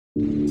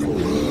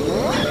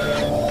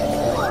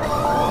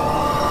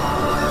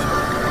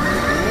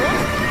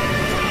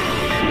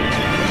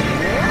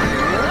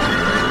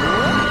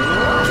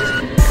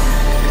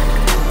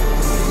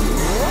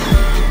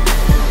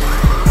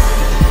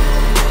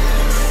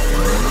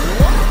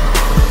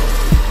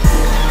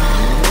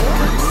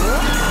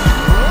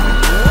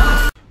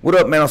What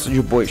up, man? Also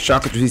your boy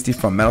Shaka360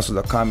 from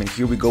MaddenHustle.com, and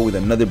here we go with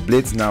another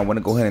blitz. Now I want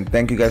to go ahead and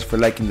thank you guys for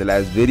liking the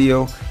last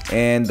video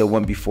and the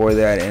one before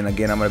that. And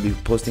again, I'm going to be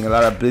posting a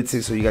lot of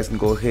blitzes, so you guys can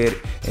go ahead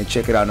and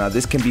check it out. Now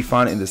this can be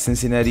found in the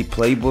Cincinnati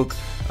playbook.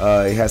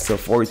 It has a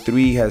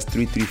 4-3, has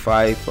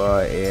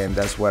 3-3-5, and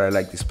that's why I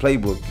like this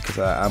playbook, because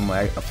I'm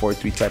a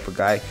 4-3 type of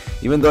guy.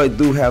 Even though I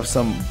do have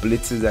some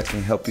blitzes that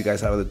can help you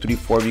guys out of the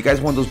 3-4. If you guys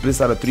want those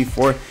blitzes out of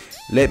 3-4,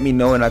 let me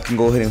know and I can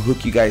go ahead and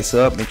hook you guys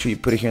up. Make sure you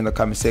put it here in the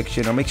comment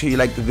section, or make sure you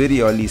like the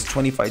video at least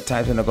 25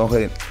 times, and I'll go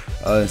ahead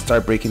and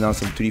start breaking down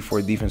some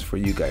 3-4 defense for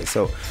you guys.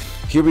 So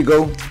here we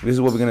go. This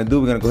is what we're gonna do.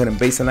 We're gonna go ahead and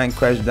base the line,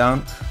 crash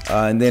down,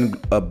 and then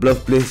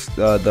bluff blitz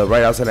the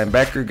right outside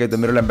linebacker, get the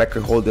middle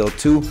linebacker, hold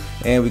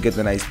L2, and we get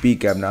the nice beat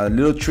gap. Now the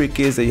little trick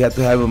is that you have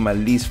to have them at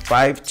least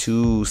 5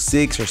 to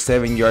 6 or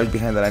 7 yards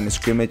behind the line of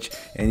scrimmage,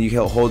 and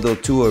you hold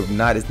L2, or if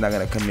not, it's not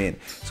gonna come in.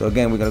 So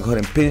again, we're gonna go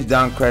ahead and pinch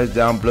down, crash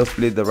down, bluff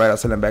blitz the right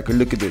outside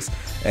linebacker. Look at this.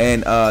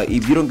 And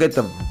if you don't get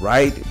the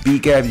right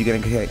beat gap, you're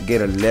gonna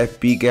get a left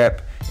beat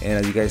gap. And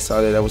as you guys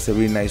saw, that was a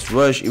really nice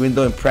rush. Even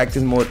though in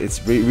practice mode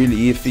it's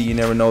really iffy, you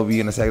never know if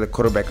you're gonna sack the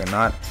quarterback or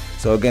not.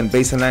 So again,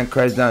 baseline,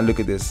 crash down. Look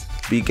at this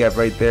beat gap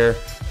right there.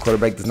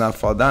 Quarterback does not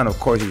fall down. Of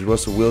course, it's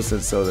Russell Wilson,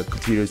 so the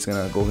computer is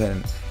gonna go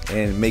ahead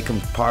and make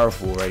him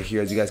powerful right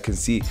here, as you guys can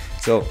see.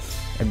 So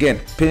again,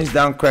 pinch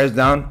down, crash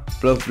down,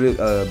 bluff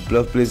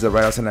blitz the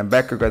right outside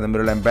linebacker, grab the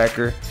middle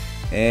linebacker,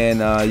 and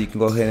you can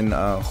go ahead and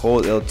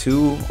hold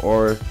L2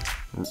 or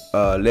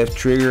left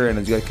trigger. And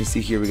as you guys can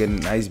see here, we get a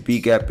nice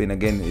beat gap, and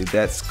again, if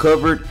that's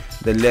covered,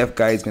 the left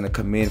guy is gonna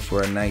come in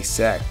for a nice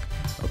sack.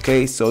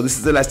 Okay, so this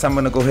is the last time I'm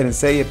gonna go ahead and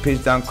say it.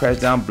 Pinch down, crash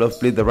down, bluff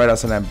blitz the right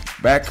outside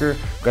linebacker,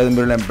 grab the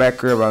middle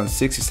linebacker around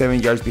 6 or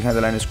 7 yards behind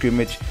the line of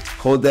scrimmage,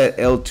 hold that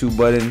L2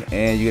 button,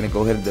 and you're gonna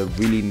go ahead and do a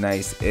really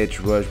nice edge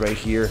rush right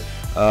here.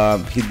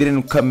 He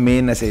didn't come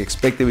in as I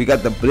expected. We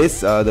got the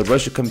blitz, the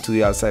rush should come to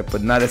the outside,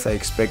 but not as I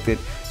expected.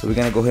 So we're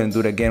gonna go ahead and do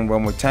it again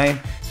one more time,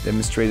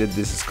 demonstrate that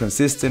this is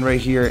consistent right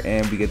here,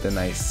 and we get the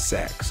nice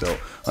sack. So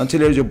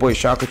until later, your boy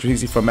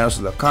Shaka360 from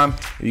MaddenHustle.com.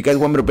 If you guys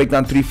want me to break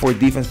down 3-4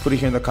 defense, put it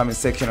here in the comment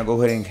section. I'll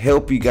go ahead and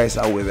help you guys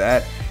out with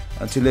that.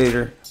 Until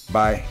later,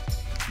 bye.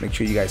 Make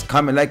sure you guys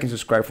comment, like, and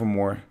subscribe for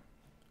more.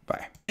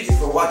 Bye. Thank you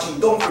for watching.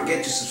 Don't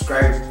forget to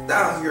subscribe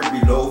down here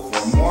below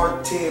for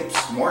more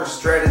tips, more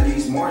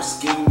strategies, more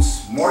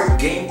schemes, more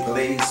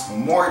gameplays,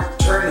 more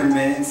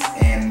tournaments,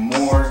 and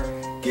more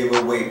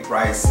giveaway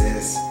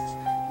prizes.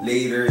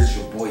 Later, it's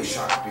your boy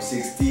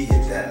Shaka360.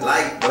 Hit that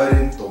like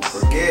button. Don't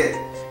forget,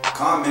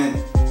 comment,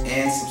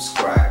 and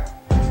subscribe.